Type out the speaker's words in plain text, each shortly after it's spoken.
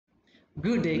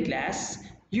Good day, class!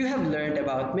 You have learned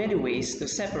about many ways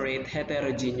to separate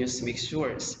heterogeneous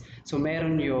mixtures. So,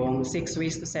 meron yung 6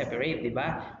 ways to separate, di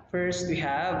ba? First, we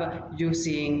have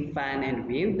using fan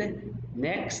and wind.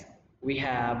 Next, we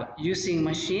have using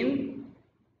machine.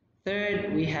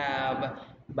 Third, we have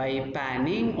by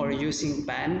panning or using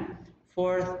pan.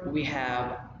 Fourth, we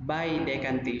have by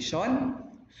decantation.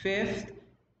 Fifth,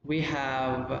 we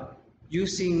have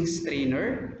using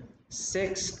strainer.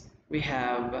 Sixth, we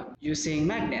have using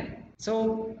magnet.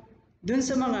 So, dun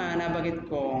sa mga nabanggit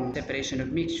kong separation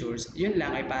of mixtures, yun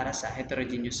lang ay para sa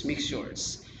heterogeneous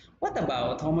mixtures. What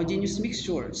about homogeneous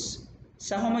mixtures?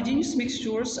 Sa homogeneous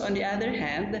mixtures, on the other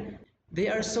hand,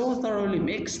 they are so thoroughly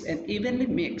mixed and evenly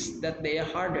mixed that they are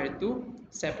harder to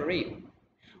separate.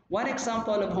 One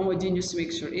example of homogeneous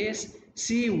mixture is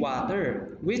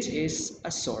seawater, which is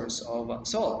a source of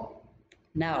salt.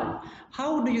 Now,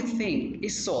 how do you think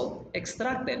is salt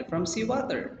extracted from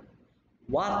seawater?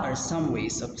 What are some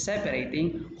ways of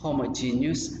separating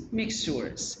homogeneous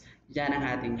mixtures? Yan ang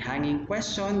ating hanging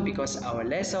question because our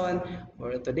lesson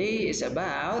for today is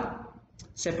about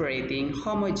separating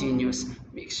homogeneous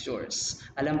mixtures.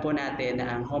 Alam po natin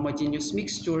na ang homogeneous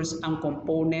mixtures, ang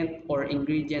component or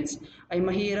ingredients ay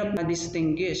mahirap na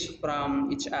distinguish from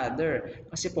each other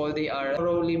kasi po they are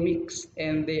thoroughly mixed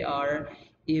and they are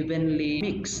evenly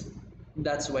mixed.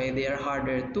 That's why they are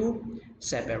harder to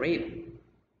separate.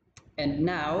 And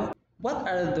now, what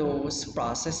are those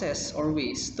processes or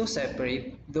ways to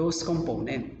separate those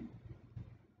components?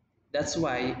 That's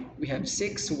why we have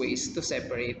 6 ways to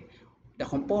separate the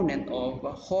component of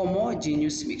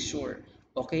homogeneous mixture.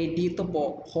 Okay, dito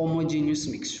po, homogeneous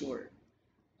mixture.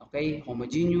 Okay,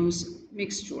 homogeneous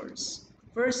mixtures.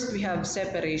 First, we have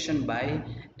separation by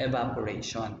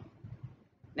evaporation.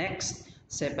 Next,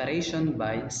 separation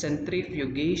by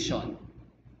centrifugation.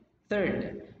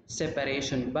 Third,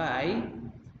 separation by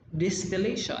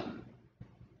distillation.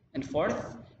 And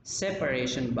fourth,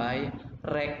 separation by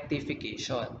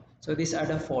rectification. So these are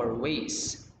the 4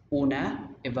 ways. Una,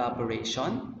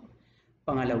 evaporation.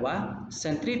 Pangalawa,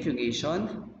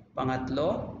 centrifugation.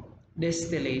 Pangatlo,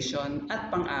 distillation.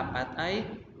 At pang-apat ay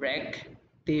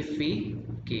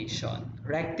rectification.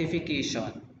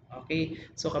 Rectification. Okay?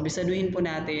 So kabisaduhin po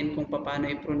natin kung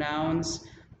paano i-pronounce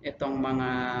itong mga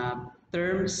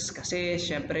terms kasi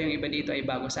syempre yung iba dito ay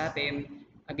bago sa atin.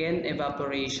 Again,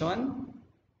 evaporation,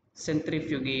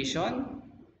 centrifugation,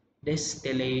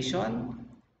 distillation,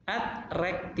 at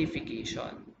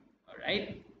rectification.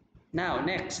 Alright? Now,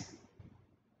 next.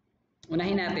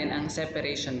 Unahin natin ang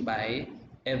separation by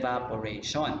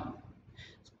evaporation.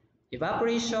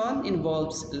 Evaporation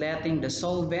involves letting the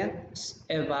solvent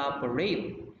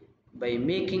evaporate by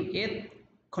making it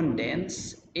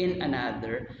condense in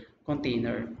another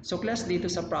container. So class, dito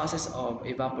sa process of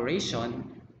evaporation,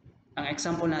 ang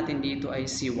example natin dito ay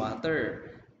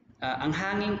seawater. Ang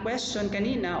hanging question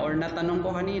kanina or natanong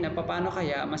ko kanina, paano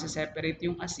kaya masiseparate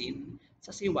yung asin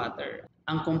sa seawater?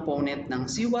 Ang component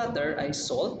ng seawater ay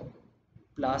salt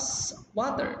plus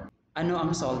water. Ano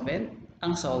ang solvent?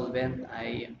 Ang solvent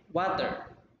ay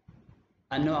water.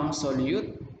 Ano ang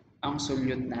solute? Ang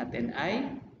solute natin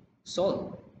ay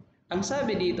salt. Ang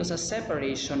sabi dito sa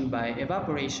separation by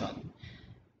evaporation,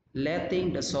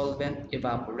 letting the solvent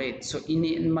evaporate. So,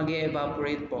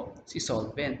 mag-evaporate po si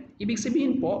solvent. Ibig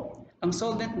sabihin po, ang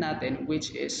solvent natin,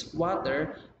 which is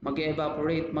water,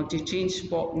 mag-evaporate,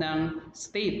 mag-change po ng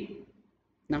state,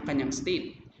 ng kanyang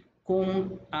state.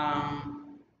 Kung ang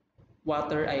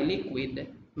water ay liquid,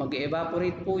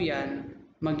 mag-evaporate po yan,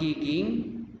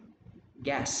 magiging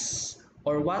gas.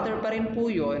 Or water pa rin po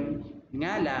yun,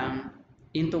 nga lang,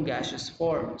 into gaseous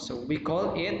form. So, we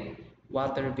call it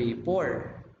water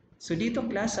vapor. So dito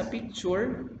class sa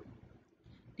picture,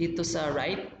 dito sa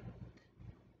right,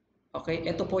 okay,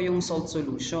 ito po yung salt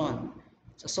solution.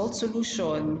 Sa salt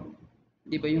solution,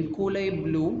 di ba yung kulay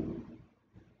blue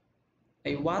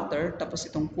ay water, tapos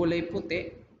itong kulay puti,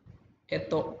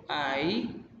 ito ay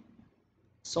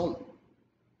salt.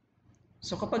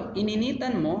 So kapag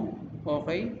ininitan mo,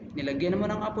 okay, nilagyan mo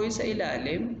ng apoy sa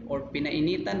ilalim or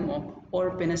pinainitan mo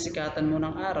or pinasikatan mo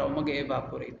ng araw,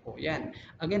 mag-evaporate po yan.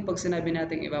 Again, pag sinabi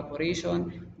nating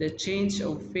evaporation, the change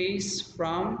of phase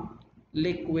from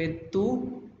liquid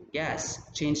to gas.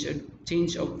 Change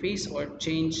of phase or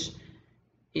change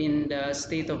in the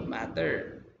state of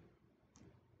matter.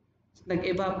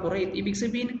 Nag-evaporate. Ibig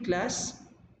sabihin, class,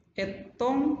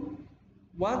 itong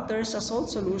water sa salt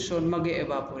solution,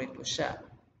 mag-evaporate po siya.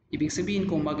 Ibig sabihin,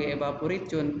 kung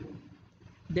mag-evaporate yun,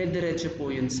 dediretso po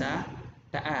yun sa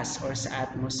taas or sa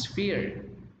atmosphere.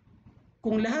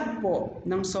 Kung lahat po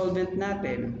ng solvent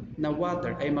natin na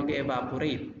water ay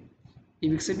mag-evaporate,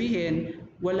 Ibig sabihin,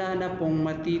 wala na pong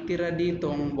matitira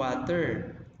ditong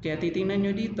water. Kaya titingnan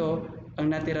nyo dito, ang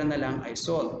natira na lang ay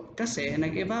salt. Kasi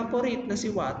nag-evaporate na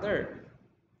si water.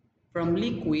 From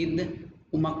liquid,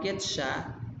 umakyat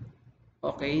siya,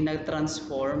 okay,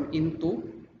 nag-transform into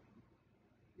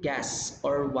gas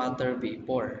or water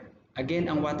vapor. Again,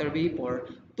 ang water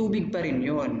vapor, tubig pa rin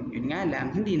yun. Yun nga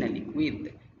lang, hindi na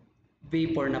liquid.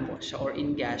 Vapor na po siya or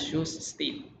in gaseous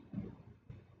state.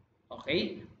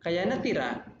 Okay? Kaya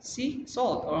natira si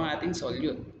salt o ang ating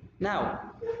solute. Now,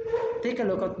 take a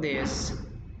look at this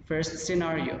first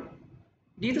scenario.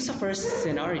 Dito sa first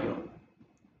scenario,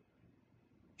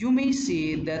 you may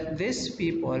see that these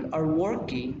people are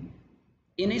working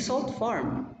in a salt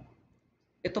farm.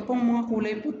 Ito pong mga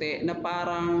kulay puti na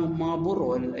parang mga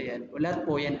burol, ayan, lahat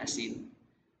po yan asin.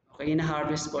 Okay,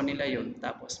 na-harvest po nila yun,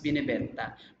 tapos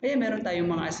binibenta. Kaya meron tayong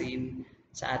mga asin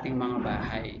sa ating mga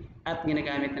bahay. At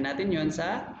ginagamit na natin yon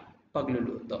sa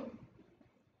pagluluto.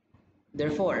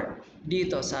 Therefore,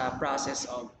 dito sa process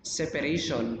of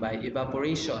separation by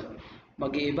evaporation,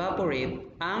 mag-evaporate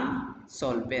ang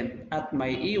solvent at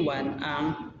may iwan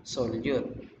ang solute.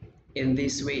 In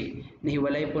this way,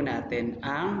 nahiwalay po natin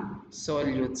ang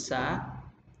solute sa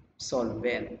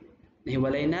solvent.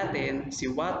 Nahiwalay natin si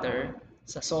water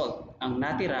sa salt. Ang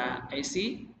natira ay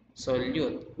si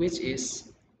solute, which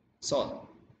is salt.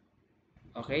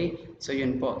 Okay? So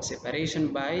yun po,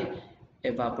 separation by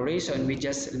evaporation. We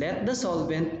just let the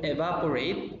solvent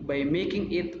evaporate by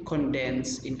making it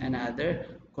condense in another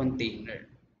container.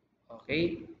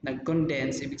 Okay?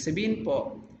 Nag-condense, ibig sabihin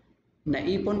po,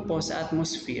 naipon po sa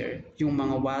atmosphere yung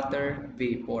mga water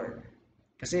vapor.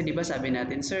 Kasi di ba sabi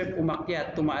natin, sir,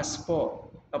 umakyat, tumaas po,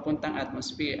 papuntang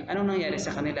atmosphere. Anong nangyari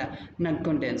sa kanila?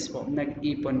 Nag-condense po,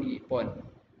 nag-ipon-ipon.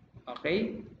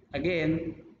 Okay?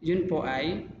 Again, yun po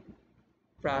ay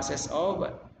process of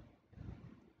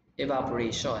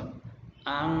evaporation.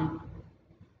 Ang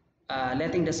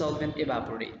letting the solvent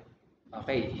evaporate.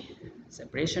 Okay,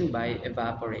 separation by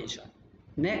evaporation.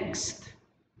 Next,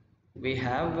 we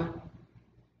have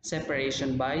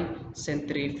separation by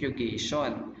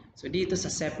centrifugation. So dito sa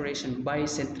separation by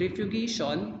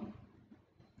centrifugation,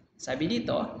 sabi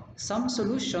dito, some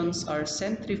solutions are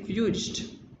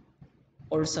centrifuged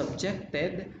or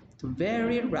subjected to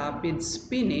very rapid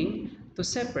spinning to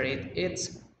separate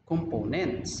its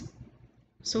components.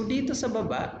 So dito sa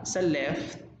baba, sa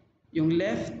left, yung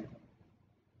left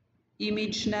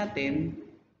image natin,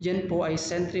 yan po ay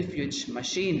centrifuge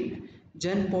machine.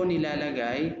 Diyan po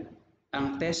nilalagay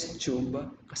ang test tube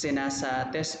kasi nasa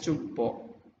test tube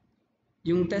po.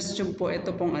 Yung test tube po,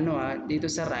 ito pong dito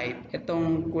sa right,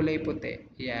 itong kulay puti,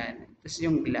 yan. Tapos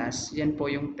yung glass, yan po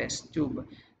yung test tube.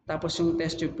 Tapos yung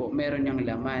test tube po, meron yung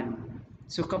laman.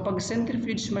 So kapag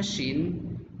centrifuge machine,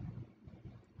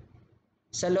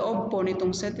 sa loob po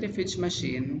nitong centrifuge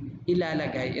machine,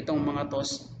 ilalagay itong mga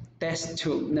test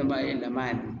tube na may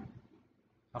laman.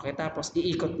 Okay, tapos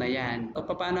iikot na yan. O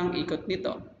paano ang ikot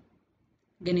nito?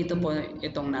 Ganito po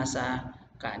itong nasa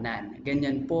kanan.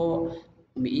 Ganyan po,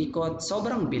 umiikot,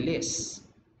 sobrang bilis.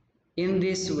 In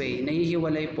this way,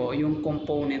 nahihiwalay po yung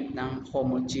component ng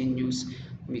homogeneous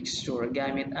mixture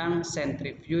gamit ang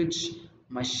centrifuge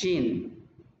machine.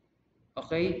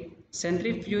 Okay?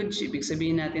 Centrifuge, ibig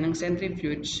sabihin natin ng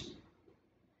centrifuge,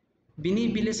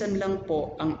 binibilisan lang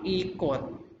po ang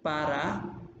ikot para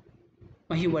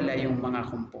mahiwala yung mga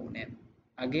component.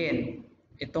 Again,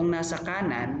 itong nasa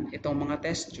kanan, itong mga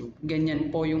test tube,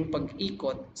 ganyan po yung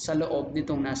pag-ikot sa loob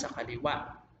nitong nasa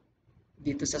kaliwa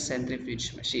dito sa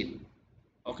centrifuge machine.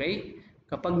 Okay?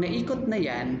 Kapag naikot na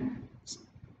yan,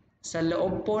 sa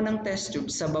loob po ng test tube,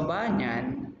 sa baba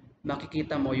niyan,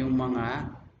 makikita mo yung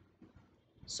mga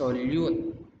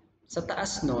solute. Sa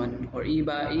taas nun, or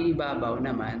iibabaw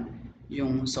naman,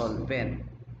 yung solvent.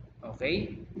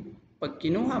 Okay? Pag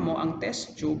kinuha mo ang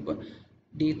test tube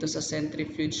dito sa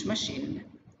centrifuge machine,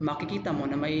 makikita mo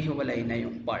na maihiwalay na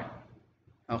yung part.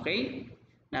 Okay?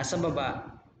 Nasa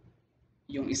baba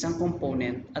yung isang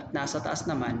component at nasa taas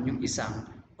naman yung isang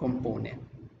component.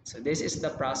 So this is the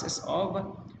process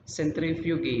of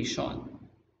centrifugation.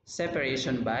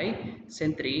 Separation by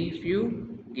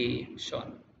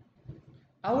centrifugation.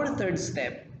 Our third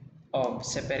step of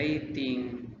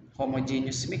separating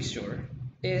homogeneous mixture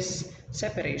is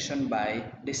separation by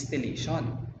distillation.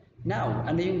 Now,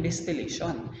 ano yung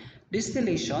distillation?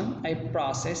 Distillation ay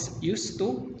process used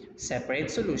to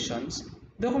separate solutions,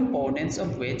 the components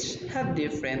of which have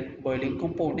different boiling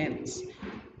components.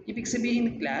 Ibig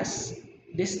sabihin, class,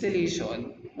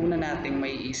 distillation, una nating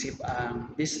maiisip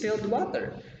ang distilled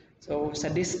water. So,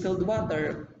 sa distilled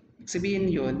water, ibig sabihin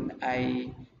yun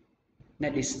ay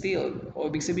na-distilled o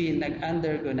ibig sabihin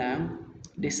nag-undergo ng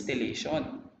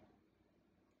distillation.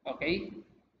 Okay?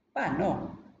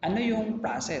 Paano? Ano yung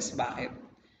process?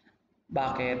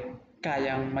 Bakit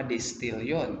kayang ma-distill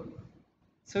yon?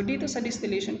 So dito sa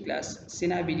distillation class,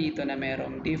 sinabi dito na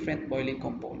merong different boiling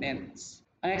components.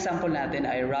 Ang example natin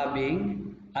ay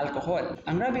rubbing alcohol.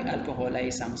 Ang rubbing alcohol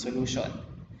ay isang solution.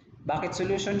 Bakit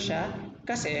solution siya?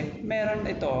 Kasi meron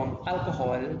itong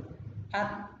alcohol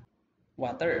at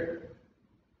water.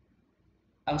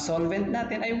 Ang solvent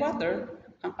natin ay water,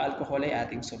 ang alcohol ay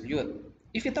ating solute.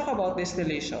 If you talk about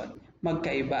distillation,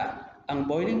 magkaiba ang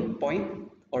boiling point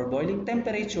or boiling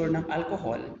temperature ng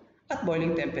alcohol at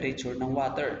boiling temperature ng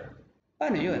water.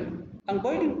 Paano yun? Ang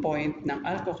boiling point ng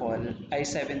alcohol ay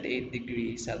 78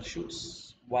 degrees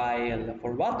Celsius, while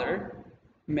for water,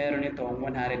 meron itong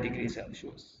 100 degrees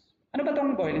Celsius. Ano ba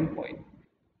itong boiling point?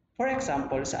 For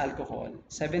example, sa alcohol,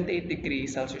 78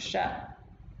 degrees Celsius siya.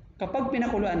 Kapag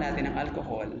pinakuluan natin ang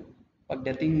alcohol,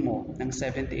 pagdating mo ng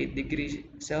 78 degrees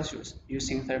Celsius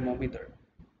using thermometer,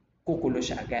 kukulo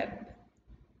siya agad.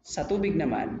 Sa tubig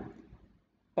naman,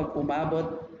 pag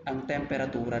umabot ang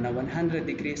temperatura na 100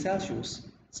 degrees Celsius,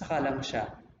 saka lang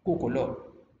siya kukulo.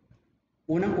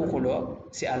 Unang kukulo,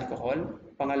 si alcohol,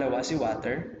 pangalawa si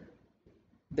water.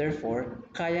 Therefore,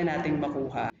 kaya nating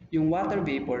makuha yung water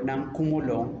vapor ng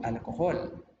kumulong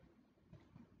alcohol.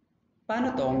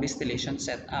 Paano tong distillation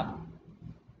setup?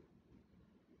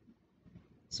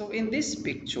 So in this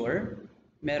picture,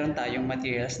 meron tayong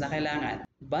materials na kailangan.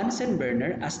 Bunsen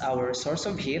burner as our source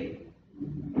of heat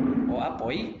o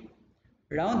apoy.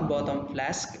 Round bottom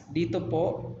flask, dito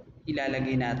po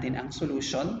ilalagay natin ang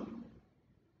solution.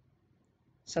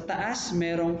 Sa taas,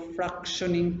 merong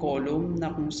fractioning column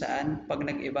na kung saan pag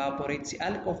nag-evaporate si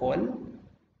alcohol,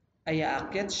 ay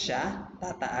aakyat siya,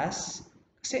 tataas.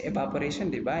 Kasi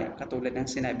evaporation, di ba? Katulad ng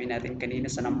sinabi natin kanina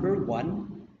sa number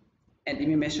 1, and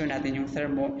i-measure natin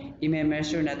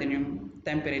yung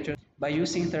temperature by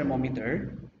using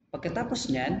thermometer.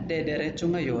 Pagkatapos niyan, dediretso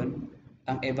ngayon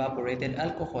ang evaporated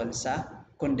alcohol sa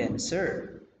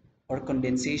condenser or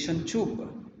condensation tube.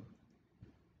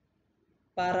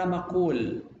 Para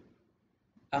ma-cool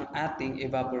ang ating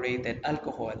evaporated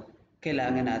alcohol,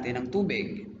 kailangan natin ng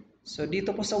tubig. So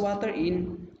dito po sa water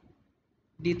in,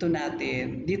 dito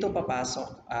papasok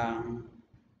ang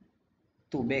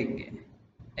tubig.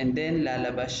 And then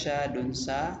lalabas siya dun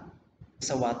sa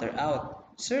water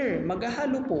out. Sir,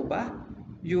 maghahalo po ba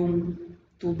yung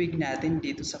tubig natin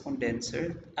dito sa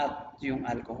condenser at yung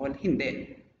alcohol?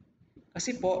 Hindi.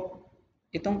 Kasi po,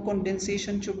 itong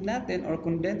condensation tube natin or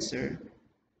condenser,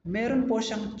 meron po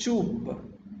siyang tube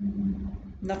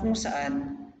na kung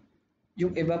saan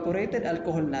yung evaporated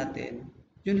alcohol natin,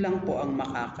 yun lang po ang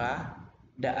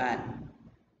makakadaan.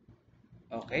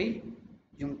 Okay?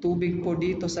 Yung tubig po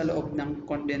dito sa loob ng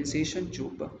condensation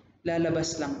tube,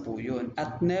 lalabas lang po yun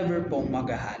at never pong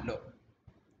maghahalo.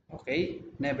 Okay?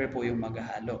 Never po yung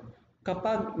maghahalo.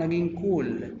 Kapag naging cool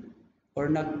or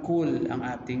nag-cool ang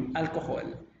ating alcohol,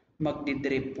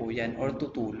 magdidrip po yan or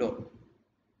tutulo.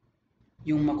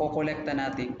 Yung makokolekta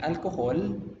nating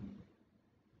alcohol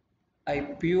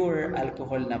ay pure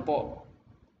alcohol na po.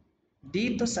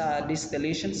 Dito sa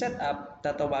distillation setup,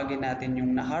 tatawagin natin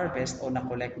yung na-harvest o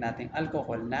na-collect nating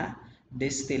alcohol na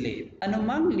distillate.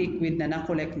 Anumang liquid na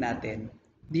na-collect natin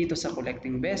dito sa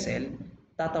collecting vessel,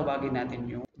 tatawagin natin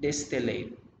yung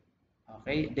distillate.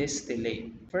 Okay, distillate.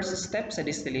 First step sa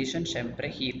distillation, syempre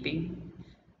heating,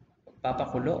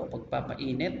 pagpapakulo o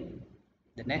pagpapainit.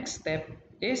 The next step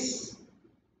is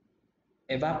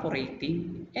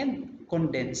evaporating and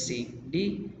condensing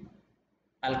the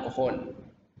alcohol.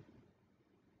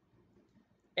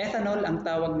 Ethanol ang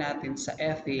tawag natin sa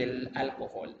ethyl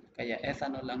alcohol, kaya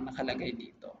ethanol ang nakalagay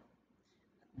dito.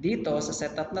 Dito sa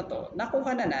setup na to,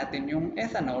 nakuha na natin yung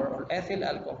ethanol or ethyl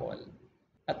alcohol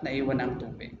at naiwan ang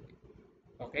tubig.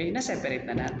 Okay, na-separate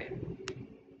na natin.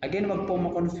 Again, wag po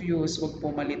ma-confuse, wag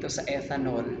po malito sa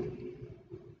ethanol.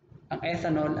 Ang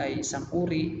ethanol ay isang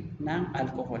uri ng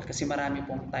alcohol kasi marami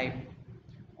pong type.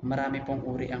 Marami pong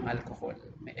uri ang alcohol.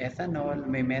 May ethanol,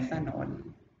 may methanol,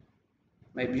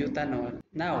 may butanol.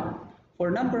 Now,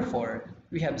 for number 4,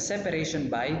 we have separation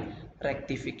by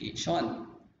rectification.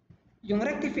 Yung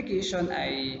rectification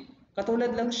ay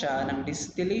katulad lang siya ng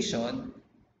distillation,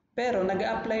 pero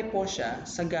nag-a-apply po siya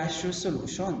sa gaseous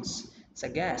solutions,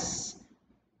 sa gas.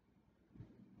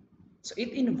 So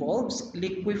it involves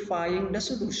liquefying the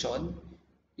solution.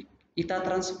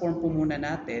 Ita-transform po muna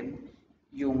natin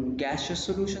yung gaseous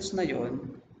solutions na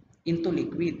yon into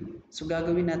liquid. So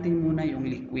gagawin natin muna yung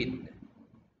liquid.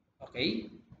 Okay?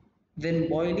 Then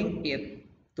boiling it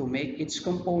to make each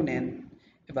component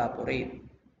evaporate.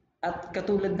 At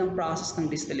katulad ng process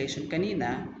ng distillation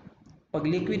kanina, Pag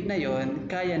liquid na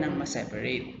yon, kaya nang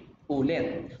ma-separate.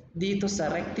 Ulit, dito sa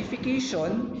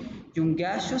rectification, yung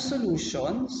gaseous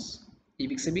solutions,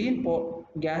 ibig sabihin po,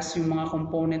 gas yung mga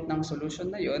component ng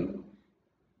solution na yon,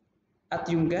 at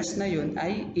yung gas na yon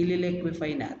ay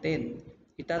ililiquify natin.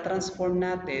 Itatransform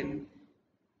natin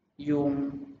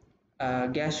yung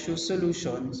gaseous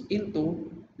solutions into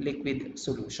liquid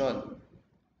solution.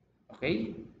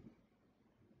 Okay?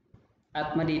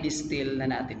 At madidistill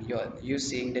na natin yon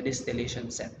using the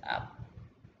distillation setup.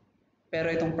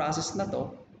 Pero itong process na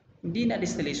to, hindi na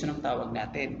distillation ang tawag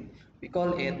natin. We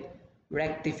call it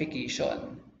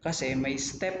rectification. Kasi may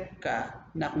step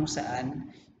ka na kung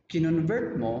saan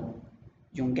kinonvert mo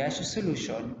yung gaseous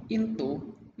solution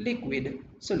into liquid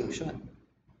solution.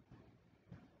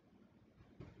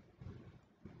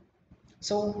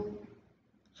 So,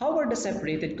 how are the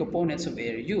separated components of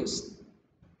air used?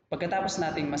 Pagkatapos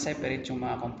nating ma-separate yung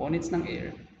mga components ng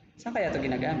air, saan kaya ito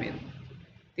ginagamit?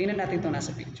 Tingnan natin itong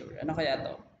nasa picture. Ano kaya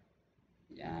ito?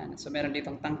 Yan. So, meron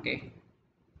ditong tangke.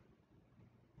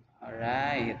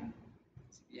 Alright.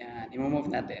 Yan.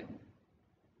 I-move natin.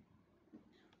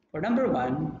 For number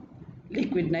 1,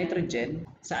 liquid nitrogen.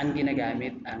 Saan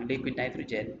ginagamit ang liquid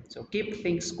nitrogen? So, keep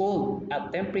things cold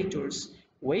at temperatures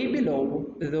way below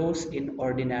those in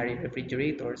ordinary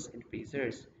refrigerators and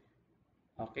freezers.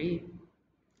 Okay?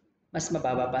 Mas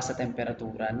mababa pa sa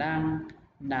temperatura ng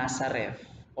nasa ref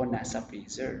o nasa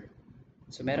freezer.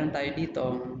 So, meron tayo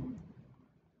ditong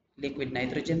liquid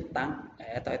nitrogen tank.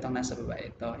 Itong nasa baba.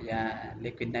 Ito, yan.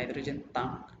 Liquid nitrogen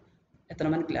tank. Ito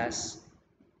naman glass.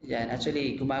 Yan.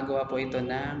 Actually, gumagawa po ito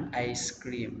ng ice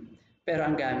cream. Pero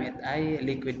ang gamit ay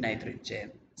liquid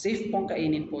nitrogen. Safe pong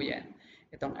kainin po yan.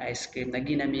 Itong ice cream na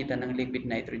ginamitan ng liquid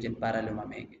nitrogen para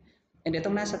lumamig. And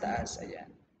itong nasa taas, ayan.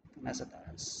 Itong nasa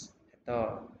taas.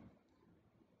 Ito.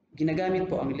 Ginagamit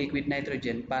po ang liquid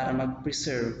nitrogen para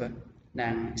mag-preserve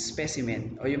ng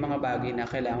specimen o yung mga bagay na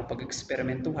kailangan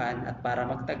pag-eksperimentuhan at para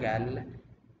magtagal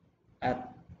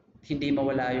at hindi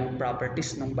mawala yung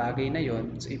properties ng bagay na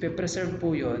yon. So, ipipreserve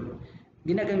po yun.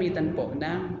 Ginagamitan po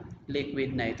ng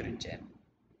liquid nitrogen.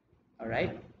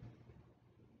 Alright?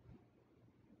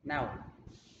 Now,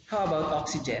 how about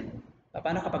oxygen?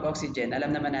 Paano kapag oxygen?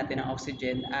 Alam naman natin ang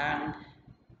oxygen ang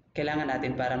kailangan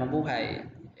natin para mabuhay.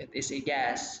 It is a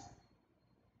gas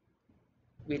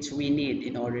which we need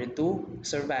in order to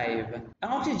survive.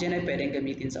 Ang oxygen ay pwedeng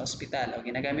gamitin sa ospital o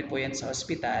ginagamit po yan sa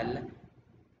ospital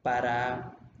para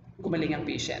gumaling ang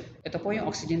patient. Ito po yung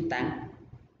oxygen tank.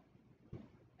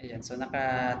 Ayan, so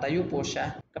nakatayo po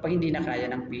siya kapag hindi na kaya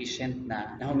ng patient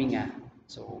na huminga.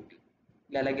 So,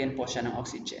 lalagyan po siya ng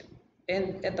oxygen.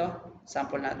 And ito,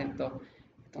 sample natin to.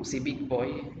 Itong si Big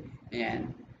Boy.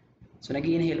 Ayan. So,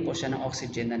 nag-inhale po siya ng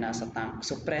oxygen na nasa tank.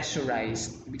 So,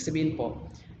 pressurized. Ibig sabihin po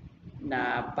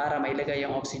na para mailagay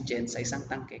yung oxygen sa isang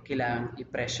tangke, kailangang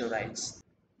i-pressurize.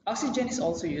 Oxygen is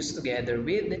also used together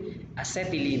with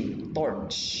acetylene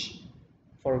torch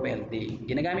for welding.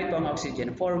 Ginagamit po ang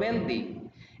oxygen for welding.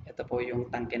 Ito po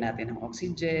yung tangke natin ng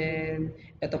oxygen.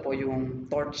 Ito po yung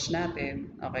torch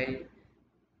natin. Okay?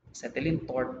 Acetylene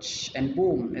torch. And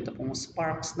boom, ito pong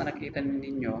sparks na nakita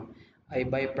ninyo ay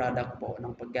byproduct po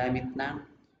ng paggamit ng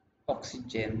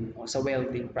oxygen o sa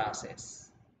welding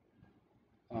process.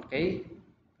 Okay?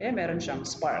 Kaya meron siyang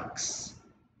sparks.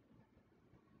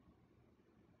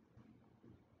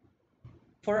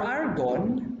 For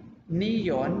argon,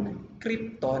 neon,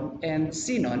 krypton, and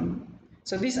xenon,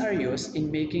 so these are used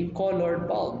in making colored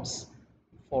bulbs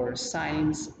for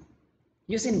signs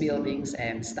used in buildings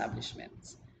and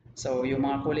establishments. So, yung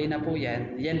mga kulay na po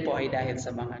yan po ay dahil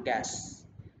sa mga gas.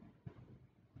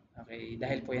 Okay,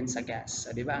 dahil po yan sa gas.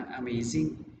 So, di ba?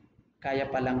 Amazing. Kaya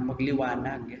palang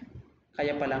magliwanag.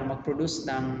 Kaya palang mag-produce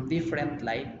ng different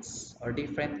lights or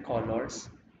different colors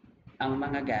ang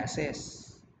mga gases.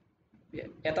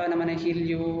 Ito naman ay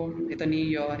helium, ito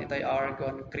neon, ito ay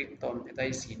argon, krypton, ito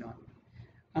ay xenon.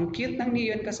 Ang cute ng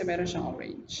neon kasi meron siyang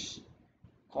orange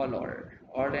color,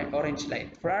 orange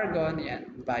light. For argon,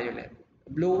 yan, violet.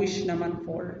 Bluish naman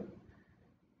for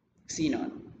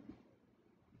xenon.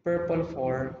 Purple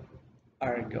for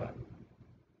argon.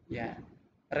 Yan.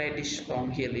 Reddish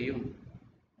from helium.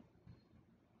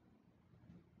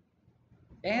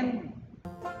 And,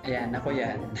 ayan, ako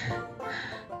yan.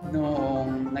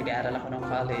 Noong nag-aaral ako ng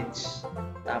college,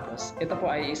 tapos, ito po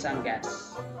ay isang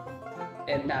gas.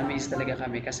 And na-amaze talaga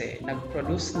kami kasi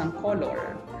nag-produce ng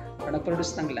color or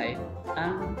nag-produce ng light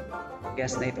ang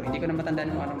gas na ito. Hindi ko na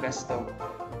matandaan kung anong gas to.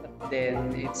 But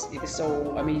then, it is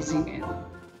so amazing and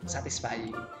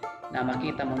satisfying na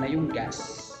makita mo na yung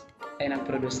gas ay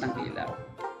nag-produce ng ilaw.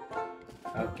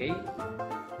 Okay?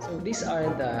 So, these are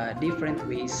the different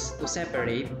ways to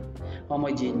separate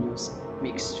homogeneous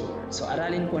mixture. So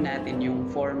aralin po natin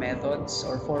yung 4 methods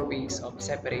or 4 ways of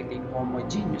separating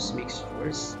homogeneous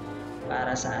mixtures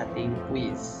para sa ating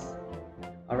quiz.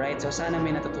 Alright, so sana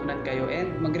may natutunan kayo and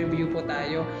mag-review po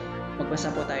tayo,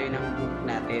 magbasa po tayo ng book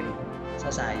natin sa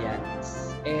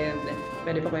science. And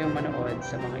pwede po kayong manood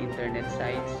sa mga internet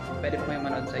sites, pwede po kayong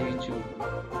manood sa YouTube.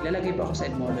 Ilalagay po ako sa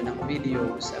Edmodo ng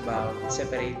videos about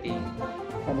separating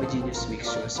homogeneous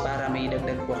mixtures para may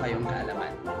dagdag po kayong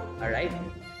kaalaman. Alright?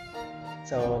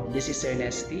 So, this is Sir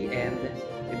Nesty and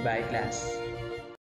goodbye class.